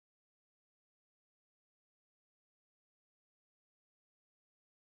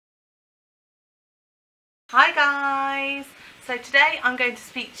Hi guys! So today I'm going to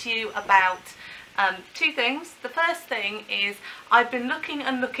speak to you about two things. The first thing is I've been looking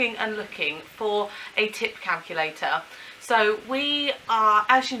for a tip calculator. So we are,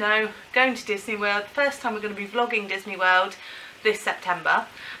 as you know, going to Disney World. The first time we're going to be vlogging Disney World this September,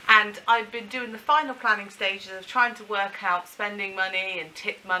 and I've been doing the final planning stages of trying to work out spending money and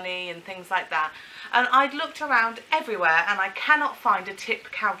tip money and things like that, and I'd looked around everywhere and I cannot find a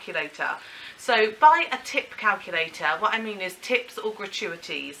tip calculator. So by a tip calculator, what I mean is tips or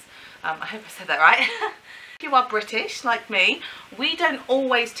gratuities. I hope I said that right. If you are British like me, we don't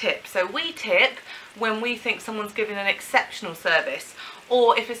always tip. So we tip when we think someone's giving an exceptional service,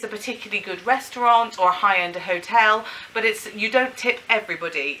 or if it's a particularly good restaurant or a high-end hotel, but you don't tip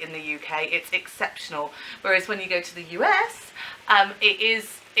everybody in the UK, it's exceptional. Whereas when you go to the US, it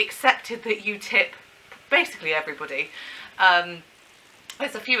is accepted that you tip basically everybody.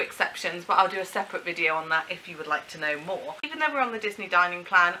 There's a few exceptions, but I'll do a separate video on that if you would like to know more. Even though we're on the Disney dining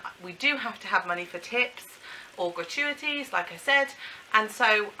plan, we do have to have money for tips or gratuities, like I said, and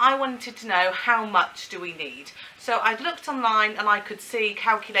so I wanted to know how much do we need. So I looked online and I could see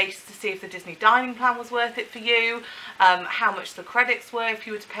calculators to see if the Disney dining plan was worth it for you, how much the credits were if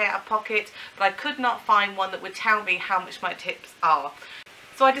you were to pay out of pocket, but I could not find one that would tell me how much my tips are.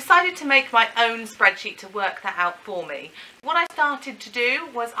 So I decided to make my own spreadsheet to work that out for me. What I started to do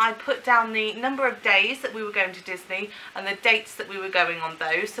was I put down the number of days that we were going to Disney and the dates that we were going on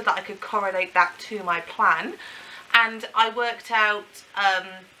those, so that I could correlate that to my plan. And I worked out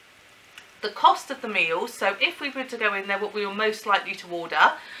the cost of the meals. So if we were to go in there, what we were most likely to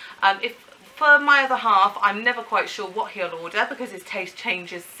order. For my other half, I'm never quite sure what he'll order because his taste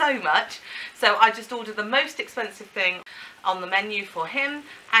changes so much. So I just ordered the most expensive thing on the menu for him,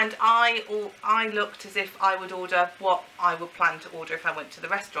 and I looked as if I would order what I would plan to order if I went to the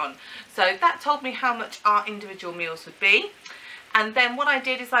restaurant. So that told me how much our individual meals would be. And then what I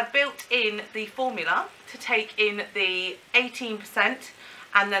did is I built in the formula to take in the 18%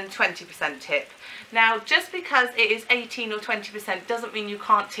 and then 20% tip. Now, just because it is 18 or 20% doesn't mean you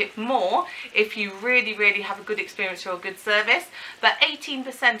can't tip more if you really have a good experience or a good service, but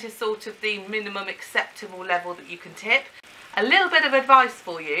 18% is sort of the minimum acceptable level that you can tip. A little bit of advice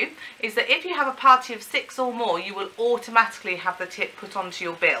for you is that if you have a party of 6 or more, you will automatically have the tip put onto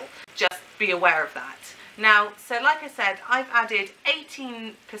your bill. Just be aware of that. Now, so like I said, I've added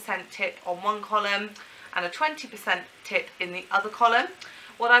 18% tip on one column and a 20% tip in the other column.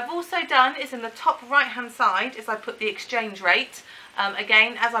 What I've also done is in the top right hand side is I put the exchange rate.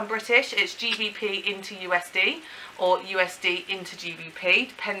 Again, as I'm British, it's GBP into USD or USD into GBP,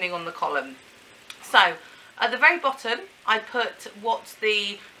 depending on the column. So at the very bottom, I put what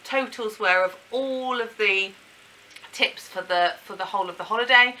the totals were of all of the tips for the whole of the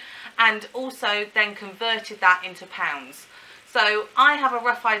holiday, and also then converted that into pounds. So I have a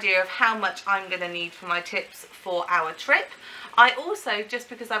rough idea of how much I'm going to need for my tips for our trip. I also, just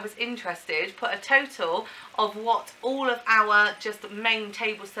because I was interested, put a total of what all of our just main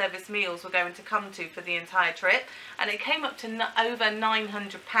table service meals were going to come to for the entire trip, and it came up to over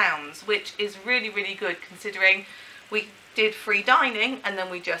 £900, which is really good considering we did free dining and then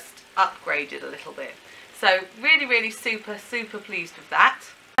we just upgraded a little bit. So really super pleased with that.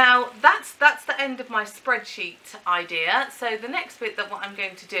 Now that's the end of my spreadsheet idea. So the next bit that what I'm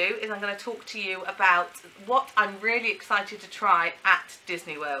going to do is I'm going to talk to you about what I'm really excited to try at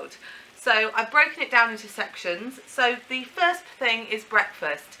Disney World. So I've broken it down into sections. So the first thing is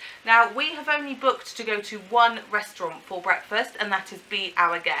breakfast. Now we have only booked to go to one restaurant for breakfast, and that is Be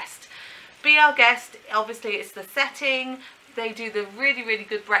Our Guest. Be Our Guest, obviously it's the setting. They do the really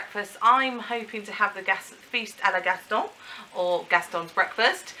good breakfast. I'm hoping to have the Feast à la Gaston, or Gaston's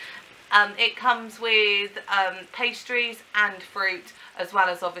breakfast. It comes with pastries and fruit, as well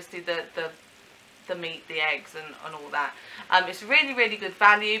as obviously the meat, the eggs and all that. It's really good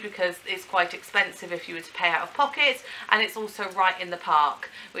value because it's quite expensive if you were to pay out of pocket, and it's also right in the park,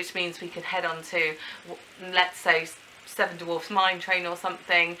 which means we can head on to, let's say, Seven Dwarfs Mine Train or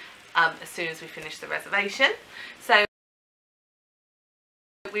something as soon as we finish the reservation. So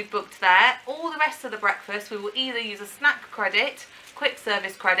we've booked there. All the rest of the breakfast we will either use a snack credit, quick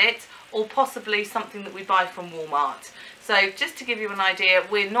service credit, or possibly something that we buy from Walmart. So just to give you an idea,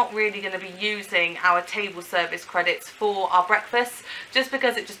 we're not really going to be using our table service credits for our breakfast, just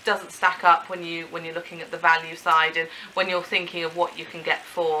because it just doesn't stack up when you're looking at the value side and when you're thinking of what you can get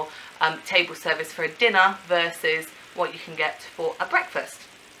for table service for a dinner versus what you can get for a breakfast.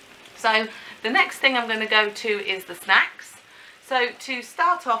 So the next thing I'm going to go to is the snacks. So to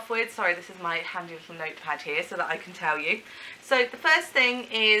start off with, sorry, this is my handy little notepad here so that I can tell you. So the first thing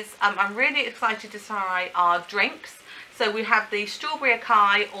is I'm really excited to try our drinks. So we have the strawberry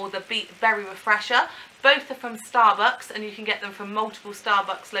acai or the berry refresher. Both are from Starbucks, and you can get them from multiple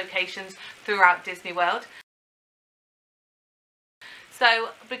Starbucks locations throughout Disney World. So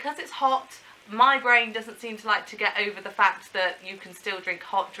because it's hot, my brain doesn't seem to like to get over the fact that you can still drink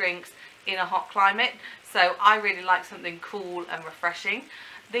hot drinks in a hot climate. So I really like something cool and refreshing.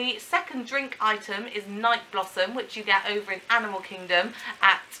 The second drink item is Night Blossom, which you get over in Animal Kingdom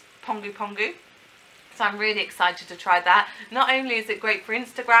at Pongu Pongu. So I'm really excited to try that. Not only is it great for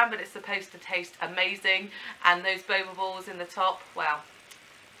Instagram, but it's supposed to taste amazing. And those boba balls in the top, well,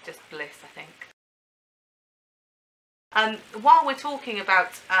 just bliss, I think. While we're talking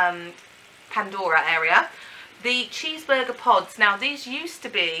about Pandora area, the cheeseburger pods. Now these used to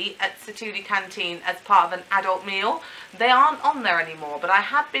be at Satu'li Canteen as part of an adult meal. They aren't on there anymore, but I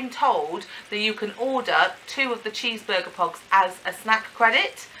have been told that you can order 2 of the cheeseburger pods as a snack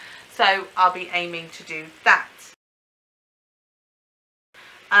credit. So I'll be aiming to do that.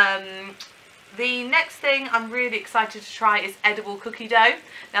 The next thing I'm really excited to try is edible cookie dough.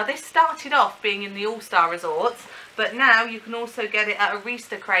 Now this started off being in the All-Star Resorts, but now you can also get it at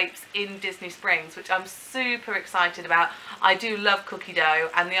Arista Crepes in Disney Springs, which I'm super excited about. I do love cookie dough,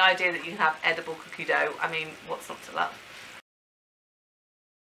 and the idea that you can have edible cookie dough, I mean, what's not to love?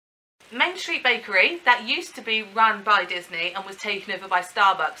 Main Street Bakery, that used to be run by Disney and was taken over by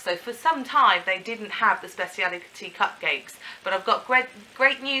Starbucks, so for some time they didn't have the specialty cupcakes, but I've got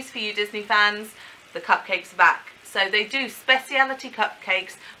great news for you Disney fans, the cupcakes are back. So they do specialty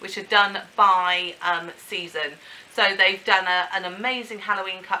cupcakes which are done by season. So they've done an amazing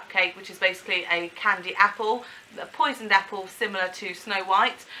Halloween cupcake, which is basically a candy apple, a poisoned apple similar to Snow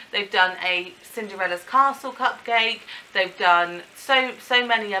White. They've done a Cinderella's Castle cupcake. They've done so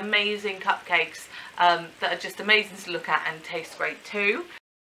many amazing cupcakes that are just amazing to look at and taste great too.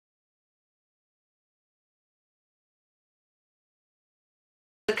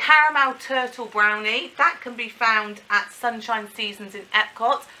 The caramel turtle brownie, that can be found at Sunshine Seasons in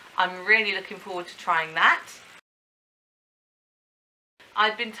Epcot. I'm really looking forward to trying that.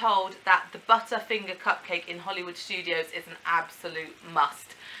 I've been told that the Butterfinger cupcake in Hollywood Studios is an absolute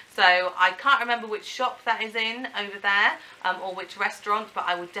must. So I can't remember which shop that is in over there or which restaurant, but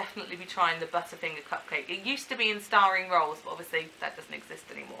I would definitely be trying the Butterfinger cupcake. It used to be in Starring Rolls, but obviously that doesn't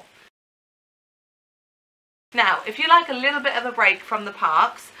exist anymore. Now, if you like a little bit of a break from the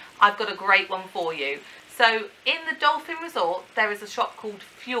parks, I've got a great one for you. So in the Dolphin Resort, there is a shop called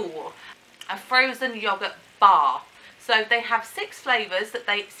Fuel, a frozen yogurt bar. So they have 6 flavours that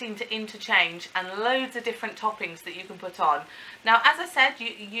they seem to interchange and loads of different toppings that you can put on. Now, as I said,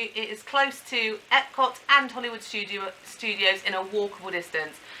 it is close to Epcot and Hollywood Studios in a walkable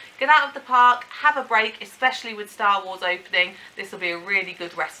distance. Get out of the park, have a break, especially with Star Wars opening. This will be a really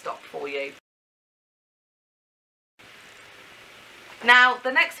good rest stop for you. Now,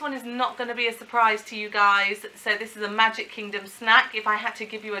 the next one is not going to be a surprise to you guys. So this is a Magic Kingdom snack. If I had to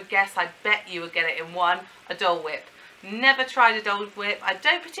give you a guess, I bet you would get it in one, a Dole Whip. Never tried a Dole Whip. I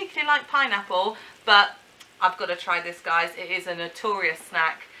don't particularly like pineapple, but I've got to try this, guys. It is a notorious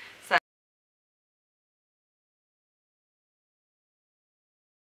snack. So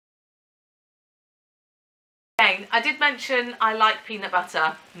again, I did mention I like peanut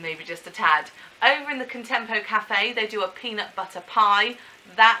butter, maybe just a tad. Over in the Contempo Cafe, they do a peanut butter pie.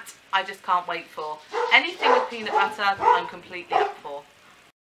 That I just can't wait for. Anything with peanut butter, I'm completely up for.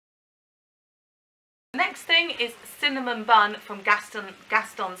 The next thing is cinnamon bun from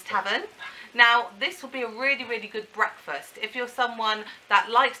Gaston's Tavern. Now, this will be a really, really good breakfast. If you're someone that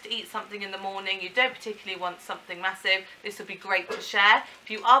likes to eat something in the morning, you don't particularly want something massive, this would be great to share.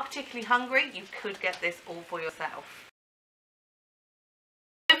 If you are particularly hungry, you could get this all for yourself.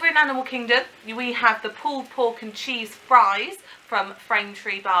 Over in Animal Kingdom, we have the pulled pork and cheese fries from Frame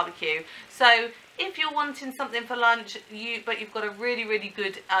Tree Barbecue. So if you're wanting something for lunch, but you've got a really, really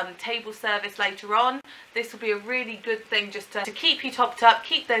good table service later on, this will be a really good thing just to keep you topped up,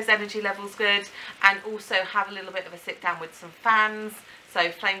 keep those energy levels good, and also have a little bit of a sit down with some fans. So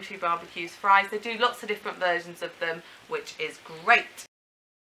Flame Tree Barbecue's fries, they do lots of different versions of them, which is great.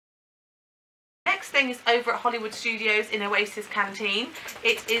 Next thing is over at Hollywood Studios in Oasis Canteen.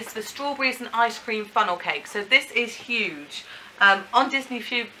 It is the strawberries and ice cream funnel cake. So this is huge. On Disney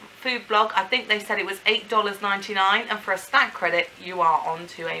Food Blog, I think they said it was $8.99, and for a snack credit, you are on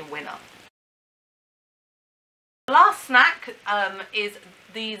to a winner. The last snack is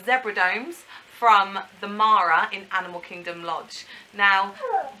the Zebra Domes from the Mara in Animal Kingdom Lodge. Now,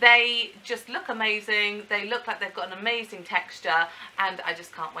 they just look amazing, they look like they've got an amazing texture, and I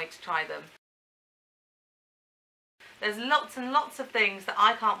just can't wait to try them. There's lots and lots of things that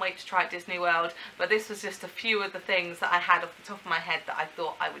I can't wait to try at Disney World, but this was just a few of the things that I had off the top of my head that I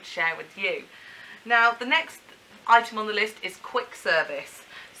thought I would share with you. Now, the next item on the list is quick service.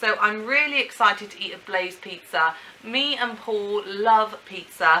 So I'm really excited to eat a Blaze pizza. Me and Paul love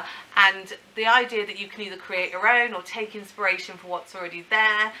pizza, and the idea that you can either create your own or take inspiration for what's already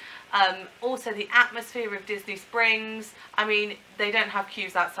there. Also the atmosphere of Disney Springs. I mean, they don't have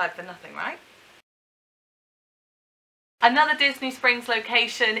queues outside for nothing, right? Another Disney Springs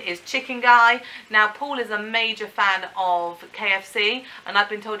location is Chicken Guy. Now, Paul is a major fan of KFC, and I've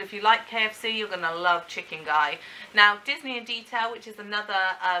been told if you like KFC, you're going to love Chicken Guy. Now, Disney in Detail, which is another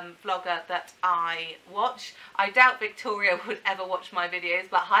vlogger that I watch. I doubt Victoria would ever watch my videos,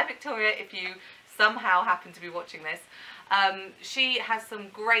 but hi Victoria, if you somehow happen to be watching this. She has some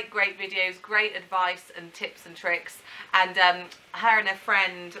great videos, great advice and tips and tricks, and her and her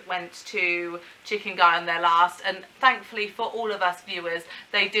friend went to Chicken Guy on their last, and thankfully for all of us viewers,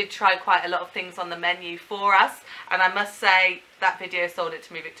 they did try quite a lot of things on the menu for us, and I must say that video sold it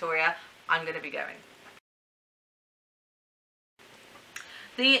to me, Victoria. I'm going to be going.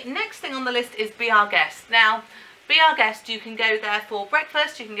 The next thing on the list is Be Our Guest. Now, Be Our Guest, you can go there for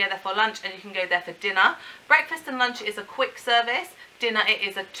breakfast, you can go there for lunch, and you can go there for dinner. Breakfast and lunch is a quick service. Dinner, it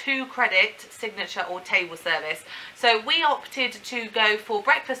is a 2-credit signature or table service. So we opted to go for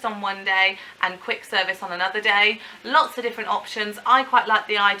breakfast on one day and quick service on another day. Lots of different options. I quite like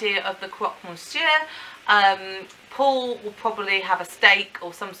the idea of the croque monsieur. Paul will probably have a steak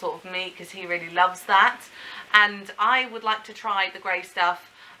or some sort of meat because he really loves that. And I would like to try the grey stuff.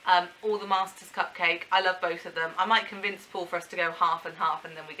 Or the Master's Cupcake. I love both of them. I might convince Paul for us to go half and half,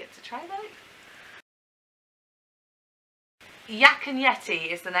 and then we get to try both. Yak and Yeti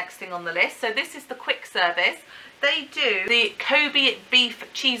is the next thing on the list. So this is the quick service. They do the Kobe beef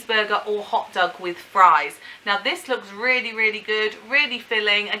cheeseburger or hot dog with fries. Now this looks really good, really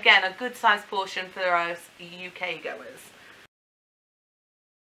filling. Again, a good sized portion for us UK goers.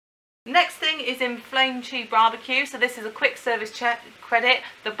 Next thing is in Flame Tree Barbecue. So this is a quick service credit,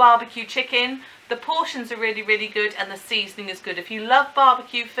 the barbecue chicken. The portions are really good, and the seasoning is good. If you love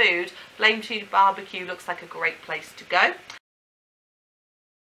barbecue food, Flame Tree Barbecue looks like a great place to go.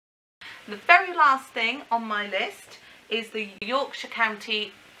 The very last thing on my list is the Yorkshire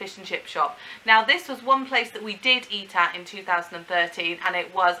County Fish and Chip Shop. Now this was one place that we did eat at in 2013, and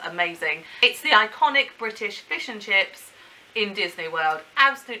it was amazing. It's the iconic British fish and chips in Disney World.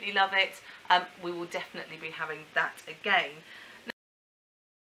 Absolutely love it. We will definitely be having that again.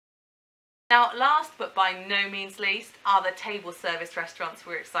 Now, last but by no means least are the table service restaurants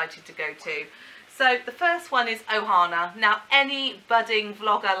we're excited to go to. So the first one is Ohana. Now, any budding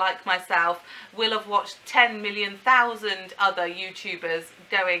vlogger like myself will have watched 10 million thousand other YouTubers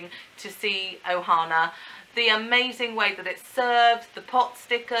going to see Ohana. The amazing way that it's served, the pot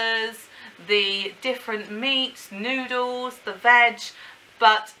stickers, the different meats, noodles, the veg,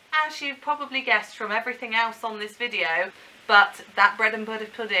 but as you've probably guessed from everything else on this video, but that bread and butter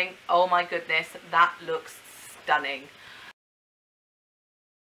pudding, oh my goodness, that looks stunning.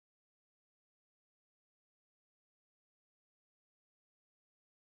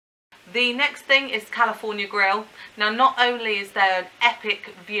 The next thing is California Grill. Now, not only is there an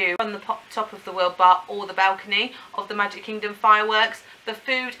epic view from the top of the World Bar or the balcony of the Magic Kingdom fireworks, the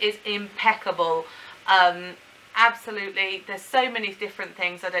food is impeccable. Absolutely, there's so many different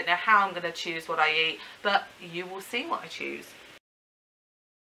things. I don't know how I'm going to choose what I eat, but you will see what I choose.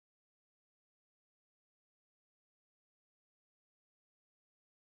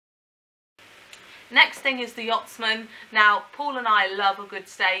 Next thing is the Yachtsman. Now, Paul and I love a good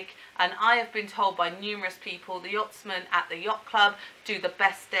steak, and I have been told by numerous people the Yachtsman at the Yacht Club do the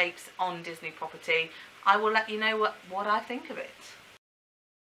best steaks on Disney property. I will let you know what I think of it.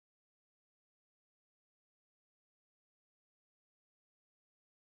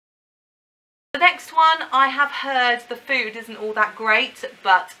 The next one, I have heard the food isn't all that great,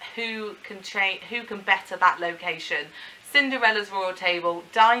 but who can better that location? Cinderella's Royal Table,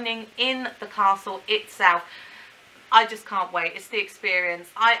 dining in the castle itself. I just can't wait. It's the experience.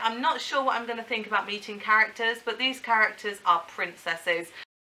 I'm not sure what I'm going to think about meeting characters, but these characters are princesses.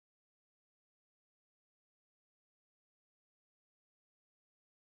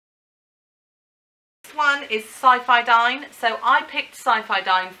 This one is Sci-Fi Dine. So I picked Sci-Fi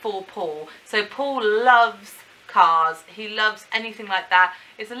Dine for Paul. So Paul loves cars. He loves anything like that.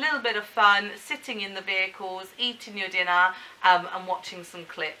 It's a little bit of fun sitting in the vehicles, eating your dinner, and watching some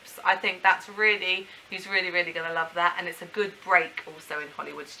clips. I think that's really, he's really going to love that, and it's a good break also in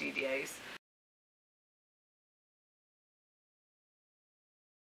Hollywood studios.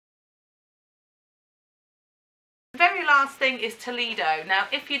 The very last thing is Toledo. Now,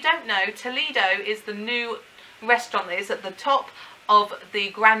 if you don't know, Toledo is the new restaurant that is at the top of the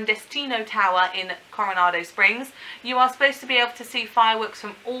Gran Destino Tower in Coronado Springs. You are supposed to be able to see fireworks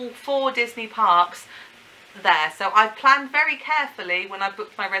from all 4 Disney parks there, so I've planned very carefully when I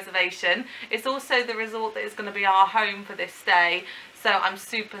booked my reservation. It's also the resort that is going to be our home for this stay, so I'm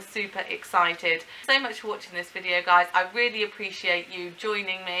super excited. So much for watching this video, guys. I really appreciate you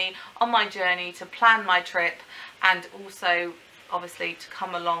joining me on my journey to plan my trip, and also obviously to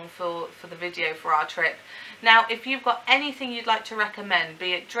come along for the video for our trip. Now, if you've got anything you'd like to recommend,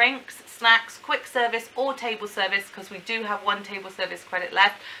 be it drinks, snacks, quick service or table service, because we do have 1 table service credit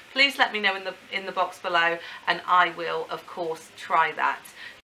left, please let me know in the box below, and I will of course try that.